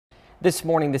This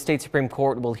morning, the state Supreme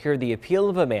Court will hear the appeal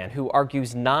of a man who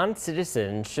argues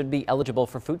non-citizens should be eligible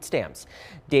for food stamps.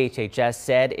 DHHS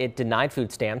said it denied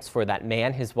food stamps for that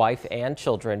man, his wife, and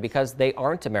children because they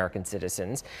aren't American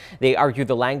citizens. They argue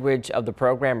the language of the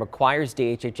program requires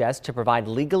DHHS to provide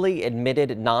legally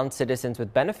admitted non-citizens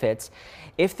with benefits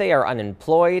if they are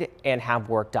unemployed and have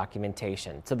work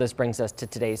documentation. So this brings us to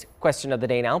today's question of the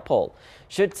day now poll.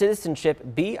 Should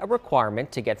citizenship be a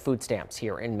requirement to get food stamps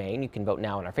here in Maine? You can vote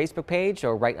now on our Facebook page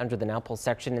or right under the Now Poll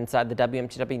section inside the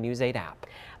WMTW News 8 app.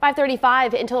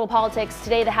 5:35 in Total Politics.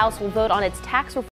 Today, the House will vote on its tax reform.